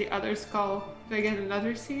press the other skull. Do I get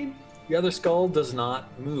another seed? The other skull does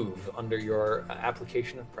not move under your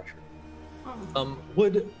application of pressure. Oh.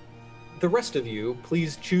 Would the rest of you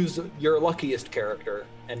please choose your luckiest character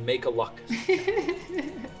and make a luck?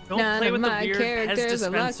 Don't None play of with the my weird Pez characters are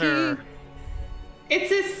dispenser. lucky.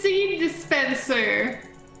 It's a seed dispenser.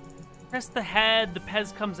 Press the head, the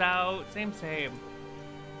Pez comes out. Same.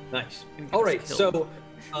 Nice. Gonna get All us right, killed.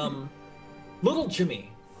 so little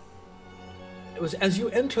Jimmy, it was as you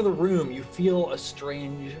enter the room, you feel a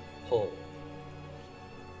strange pull.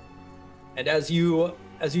 And as you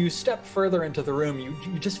step further into the room, you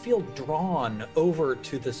just feel drawn over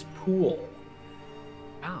to this pool.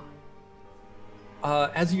 Oh.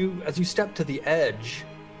 As you step to the edge,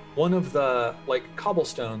 one of the like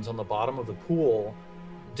cobblestones on the bottom of the pool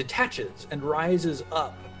detaches and rises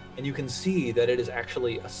up, and you can see that it is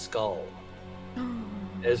actually a skull.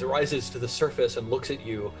 As it rises to the surface and looks at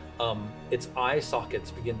you, its eye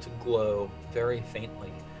sockets begin to glow very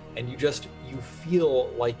faintly, and you feel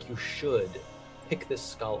like you should pick this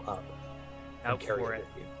skull up and carry it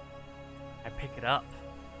with you. I pick it up.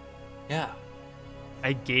 Yeah.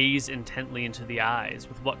 I gaze intently into the eyes.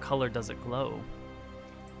 With what color does it glow?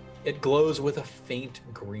 It glows with a faint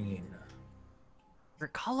green. Your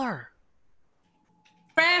color.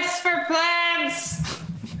 Press for plants.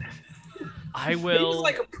 I will. He's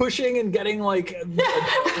like pushing and getting like. I'm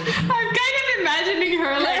kind of imagining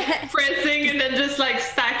her like pressing and then just like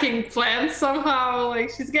stacking plants somehow. Like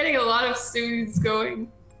she's getting a lot of seeds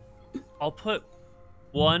going. I'll put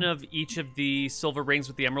one of each of the silver rings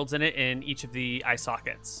with the emeralds in it in each of the eye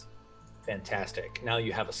sockets. Fantastic. Now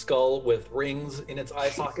you have a skull with rings in its eye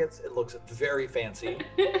sockets. It looks very fancy.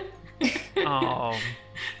 Oh,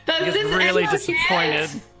 Does he's this really end disappointed.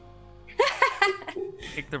 yet?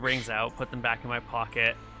 Take the rings out, put them back in my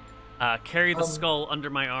pocket, carry the skull under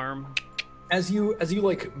my arm. As you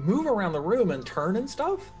like move around the room and turn and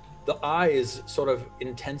stuff, the eyes sort of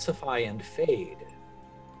intensify and fade.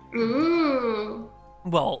 Ooh.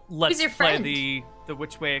 Well, let's your play friend? the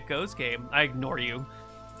which way it goes game. I ignore you.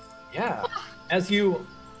 Yeah. As you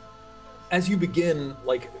begin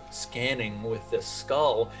like scanning with this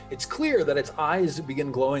skull, it's clear that its eyes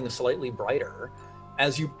begin glowing slightly brighter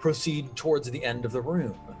as you proceed towards the end of the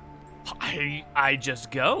room. I just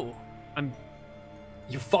go.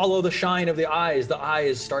 You follow the shine of the eyes. The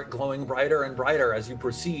eyes start glowing brighter and brighter as you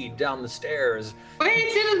proceed down the stairs.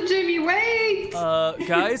 Wait, little Jimmy, wait!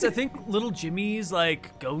 Guys, I think little Jimmy's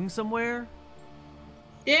like going somewhere.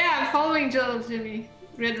 Yeah, I'm following little Jimmy.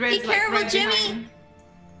 Red's Be like careful, right Jimmy! behind.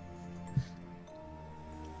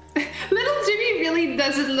 Little Jimmy really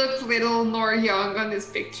doesn't look little nor young on this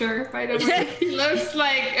picture, by the way. He looks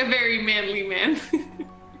like a very manly man.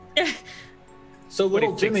 So What he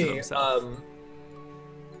little thinks of Jimmy, himself.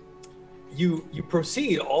 you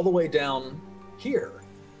proceed all the way down here.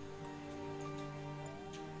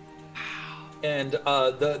 And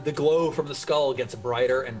the glow from the skull gets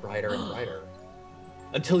brighter and brighter and brighter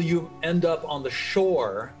until you end up on the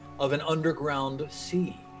shore of an underground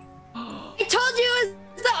sea. I told you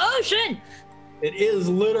it's the ocean! It is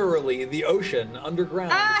literally the ocean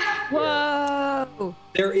underground. Whoa!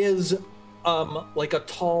 There is like a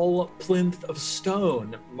tall plinth of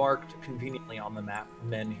stone marked conveniently on the map,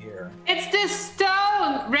 men here. It's the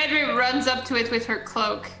stone! Red runs up to it with her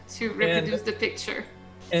cloak to reproduce the picture.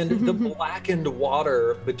 And the blackened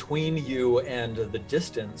water between you and the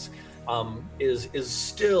distance is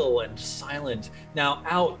still and silent. Now,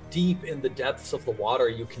 out deep in the depths of the water,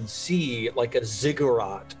 you can see like a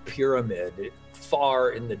ziggurat pyramid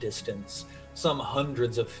far in the distance, some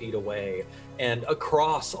hundreds of feet away. And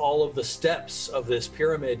across all of the steps of this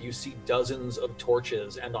pyramid, you see dozens of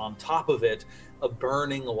torches, and on top of it, a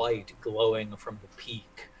burning light glowing from the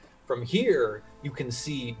peak. From here, you can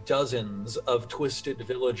see dozens of twisted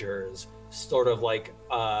villagers sort of like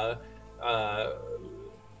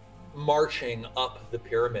marching up the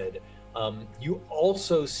pyramid. You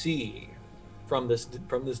also see from this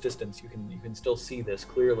distance, you can still see this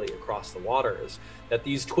clearly across the waters, that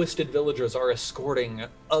these twisted villagers are escorting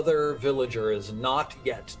other villagers not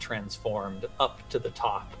yet transformed up to the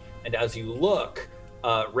top. And as you look,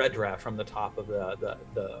 Redra, from the top of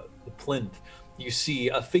the plinth, you see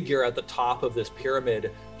a figure at the top of this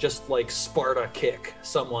pyramid just like Sparta kick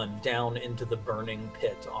someone down into the burning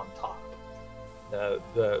pit on top.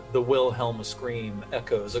 The Wilhelm scream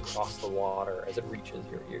echoes across the water as it reaches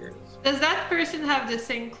your ears. Does that person have the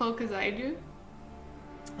same cloak as I do?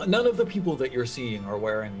 None of the people that you're seeing are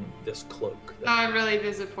wearing this cloak. Oh, I'm really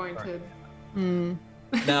disappointed.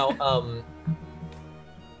 Now,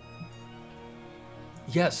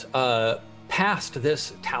 yes, past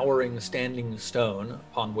this towering standing stone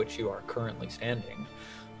upon which you are currently standing,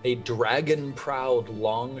 a dragon-prowed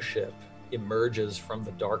longship emerges from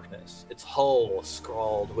the darkness, its hull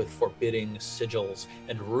scrawled with forbidding sigils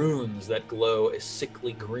and runes that glow a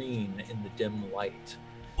sickly green in the dim light.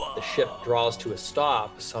 The ship draws to a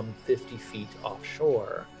stop some 50 feet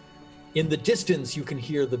offshore. In the distance, you can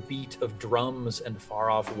hear the beat of drums and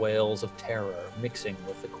far-off wails of terror mixing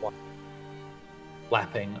with the quiet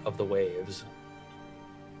lapping of the waves.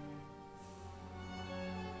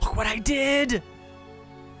 Look what I did!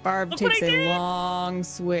 Barb Look what takes I a did! long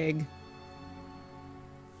swig.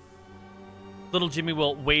 Little Jimmy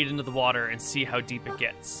will wade into the water and see how deep it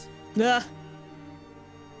gets. Ugh.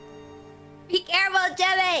 Be careful,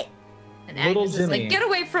 Jimmy! And Little Agnes is Jimmy. like, get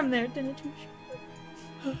away from there, Demetrius.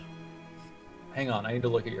 Hang on, I need to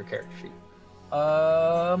look at your character sheet.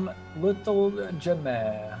 Little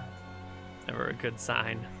Jimmy. Never a good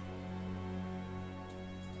sign.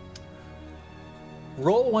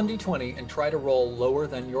 Roll 1d20 and try to roll lower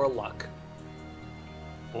than your luck.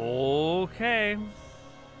 Okay.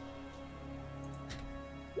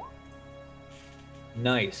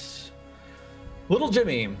 Nice. Little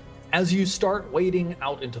Jimmy, as you start wading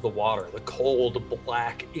out into the water, the cold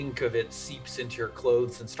black ink of it seeps into your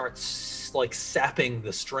clothes and starts like sapping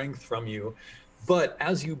the strength from you. But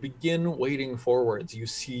as you begin wading forwards, you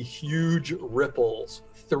see huge ripples,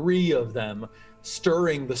 3 of them,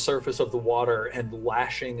 stirring the surface of the water and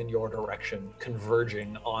lashing in your direction,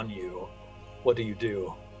 converging on you. What do you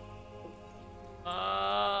do?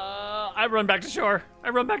 I run back to shore.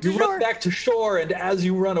 You run back to shore, and as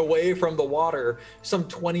you run away from the water, some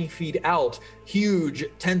 20 feet out, huge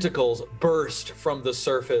tentacles burst from the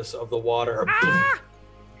surface of the water,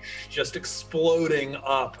 just exploding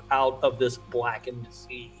up out of this blackened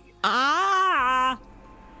sea. Let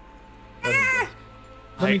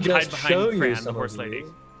me just show you some the horse of lady.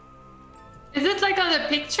 these. Is it like on the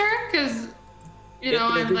picture? Because, you know,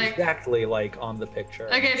 It I'm is like... exactly like on the picture.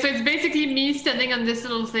 Okay, so it's basically me standing on this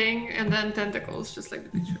little thing and then tentacles, just like the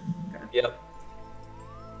picture. Okay. Yep.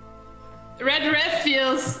 Red Red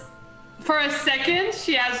feels, for a second,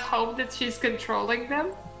 she has hope that she's controlling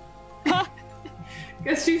them.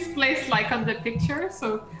 Because she's placed like on the picture,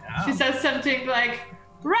 so she says something like,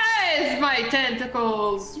 "Rise, my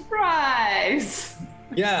tentacles, rise!"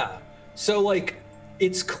 Yeah. So, like,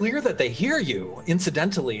 it's clear that they hear you,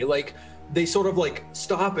 incidentally. Like, they sort of, like,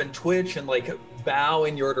 stop and twitch and, like, bow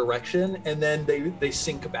in your direction, and then they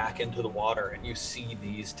sink back into the water, and you see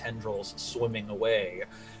these tendrils swimming away.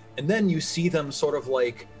 And then you see them sort of,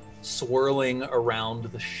 like, swirling around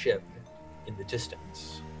the ship in the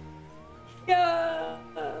distance. Yeah.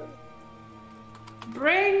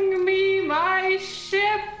 Bring me my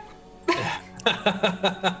ship!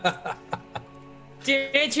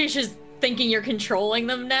 Dietrich's thinking you're controlling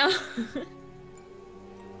them now.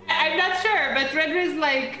 I'm not sure, but Red Red's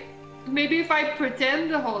like, maybe if I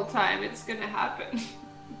pretend the whole time, it's gonna happen.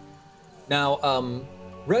 Now,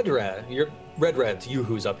 Red, Red's you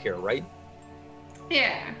who's up here, right?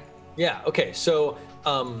 Yeah. Yeah, okay, so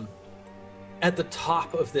at the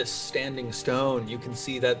top of this standing stone, you can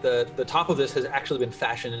see that the top of this has actually been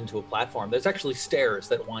fashioned into a platform. There's actually stairs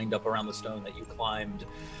that wind up around the stone that you climbed.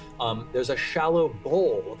 There's a shallow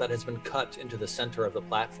bowl that has been cut into the center of the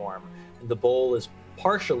platform, and the bowl is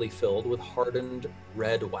partially filled with hardened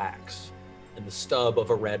red wax, and the stub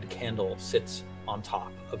of a red candle sits on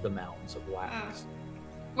top of the mounds of wax.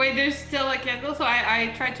 Wait, there's still a candle? So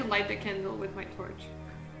I tried to light the candle with my torch.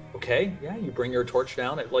 Okay, yeah, you bring your torch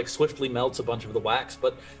down. It like swiftly melts a bunch of the wax,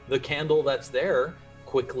 but the candle that's there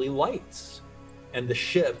quickly lights. And the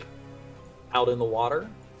ship out in the water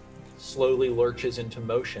slowly lurches into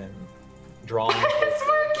motion, drawing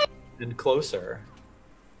closer and closer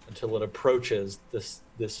until it approaches this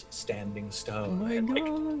standing stone. Oh my And, like,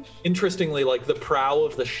 gosh. interestingly, like the prow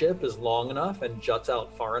of the ship is long enough and juts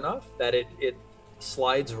out far enough that it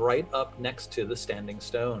slides right up next to the standing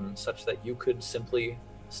stone, such that you could simply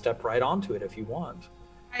step right onto it if you want.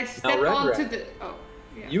 I step Red onto Red, the... Oh,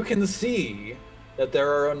 yeah. you can see that there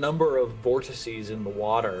are a number of vortices in the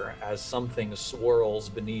water as something swirls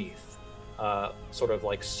beneath, sort of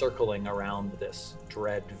like circling around this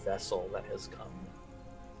dread vessel that has come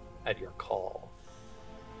at your call.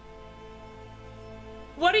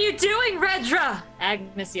 What are you doing, Redra?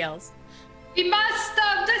 Agnes yells. We must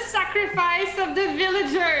stop the sacrifice of the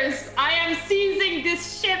villagers! I am seizing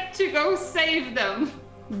this ship to go save them!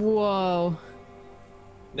 Whoa.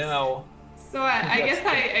 Now, So I guess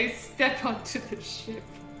I step onto the ship.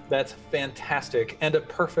 that's fantastic and a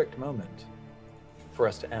perfect moment for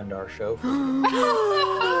us to end our show.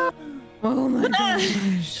 Oh my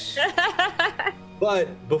gosh.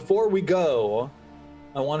 But before we go,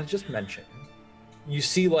 I want to just mention, you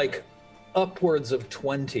see like upwards of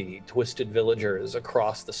 20 twisted villagers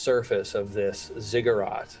across the surface of this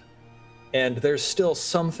ziggurat, and there's still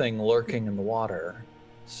something lurking in the water.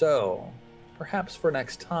 So, perhaps for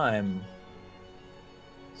next time,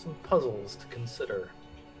 some puzzles to consider.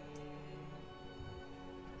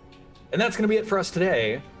 And that's going to be it for us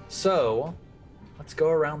today. So, let's go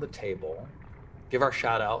around the table, give our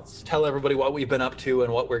shout outs, tell everybody what we've been up to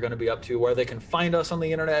and what we're going to be up to, where they can find us on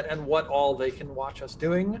the internet, and what all they can watch us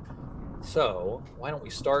doing. So, why don't we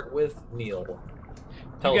start with Neal?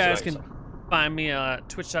 Tell You us guys about can yourself. find me at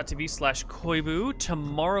twitch.tv/Koibu.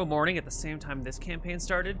 Tomorrow morning at the same time this campaign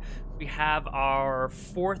started, we have our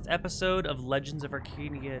 4th episode of Legends of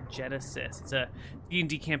Arcadia Genesis. It's a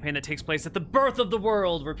D&D campaign that takes place at the birth of the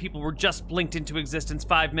world, where people were just blinked into existence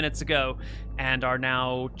 5 minutes ago and are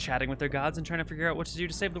now chatting with their gods and trying to figure out what to do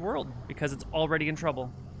to save the world because it's already in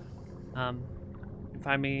trouble.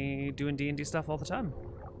 can find me doing D&D stuff all the time.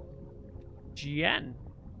 Jen.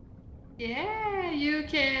 Yeah, you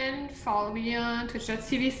can follow me on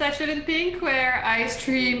twitch.tv/pink, where I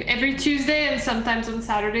stream every Tuesday and sometimes on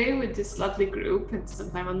Saturday with this lovely group, and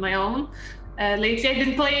sometimes on my own. Lately, I've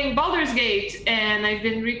been playing Baldur's Gate, and I've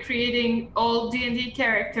been recreating old D&D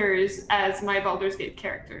characters as my Baldur's Gate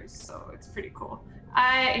characters, so it's pretty cool.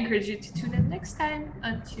 I encourage you to tune in next time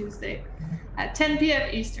on Tuesday at 10 p.m.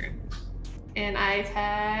 Eastern. And I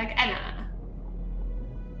tag Anna.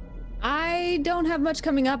 I don't have much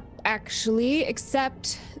coming up, actually,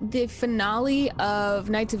 except the finale of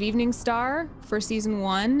Knights of Evening Star for season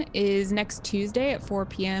 1 is next Tuesday at 4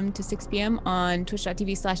 p.m. to 6 p.m. on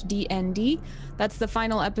twitch.tv/DND. That's the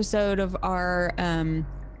final episode of our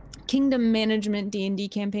Kingdom Management D&D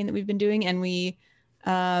campaign that we've been doing, and we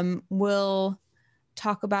will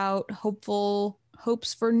talk about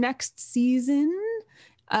hopes for next season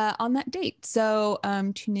on that date. So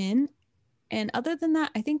tune in. And other than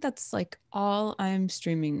that, I think that's like all I'm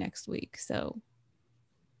streaming next week. So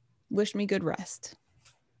wish me good rest.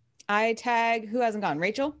 I tag, who hasn't gone?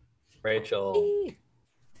 Rachel? Rachel.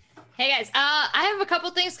 Hey guys, I have a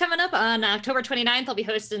couple things coming up. On October 29th, I'll be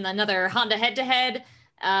hosting another Honda head-to-head.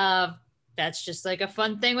 That's just like a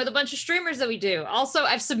fun thing with a bunch of streamers that we do. Also,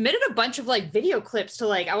 I've submitted a bunch of like video clips to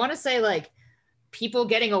like, I want to say like people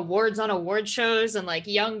getting awards on award shows and like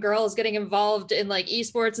young girls getting involved in like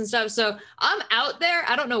esports and stuff. So I'm out there.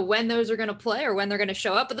 I don't know when those are going to play or when they're going to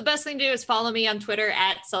show up, but the best thing to do is follow me on Twitter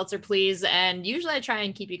at SeltzerPlease. And usually I try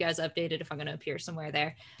and keep you guys updated if I'm going to appear somewhere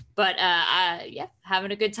there. But yeah,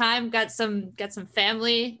 having a good time. Got some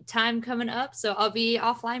family time coming up. So I'll be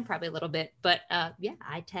offline probably a little bit, but yeah,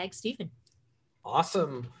 I tag Stephen.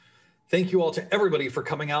 Awesome. Thank you all to everybody for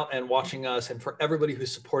coming out and watching us, and for everybody who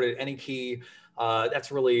supported Any Key.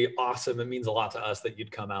 That's really awesome. It means a lot to us that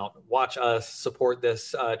you'd come out, watch us, support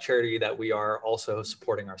this charity that we are also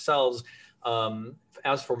supporting ourselves.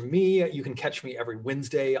 As for me, you can catch me every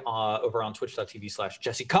Wednesday over on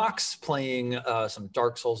twitch.tv/Jesse Cox, playing some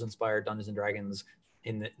Dark Souls inspired Dungeons and Dragons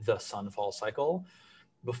in the Sunfall cycle.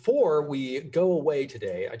 Before we go away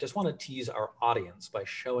today, I just want to tease our audience by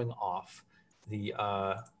showing off the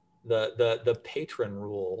patron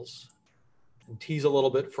rules and tease a little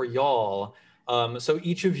bit for y'all. So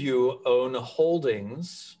each of you own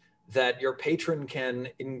holdings that your patron can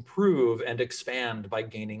improve and expand by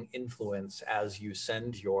gaining influence as you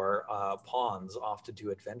send your pawns off to do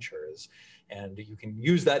adventures. And you can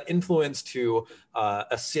use that influence to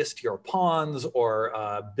assist your pawns, or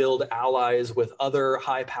build allies with other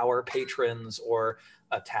high power patrons, or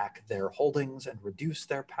attack their holdings and reduce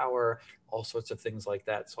their power, all sorts of things like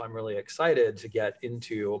that. So I'm really excited to get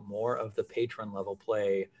into more of the patron level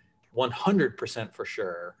play, 100% for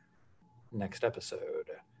sure, next episode.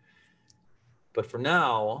 But for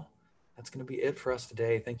now, that's going to be it for us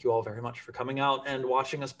today. Thank you all very much for coming out and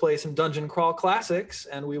watching us play some Dungeon Crawl Classics,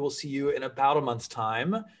 and we will see you in about a month's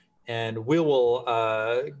time, and we will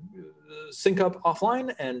sync up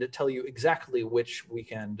offline and tell you exactly which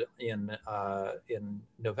weekend in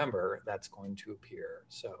November that's going to appear.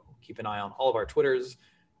 So keep an eye on all of our Twitters.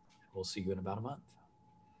 We'll see you in about a month.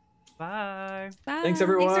 Bye. Bye. Thanks,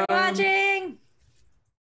 everyone. Thanks for watching.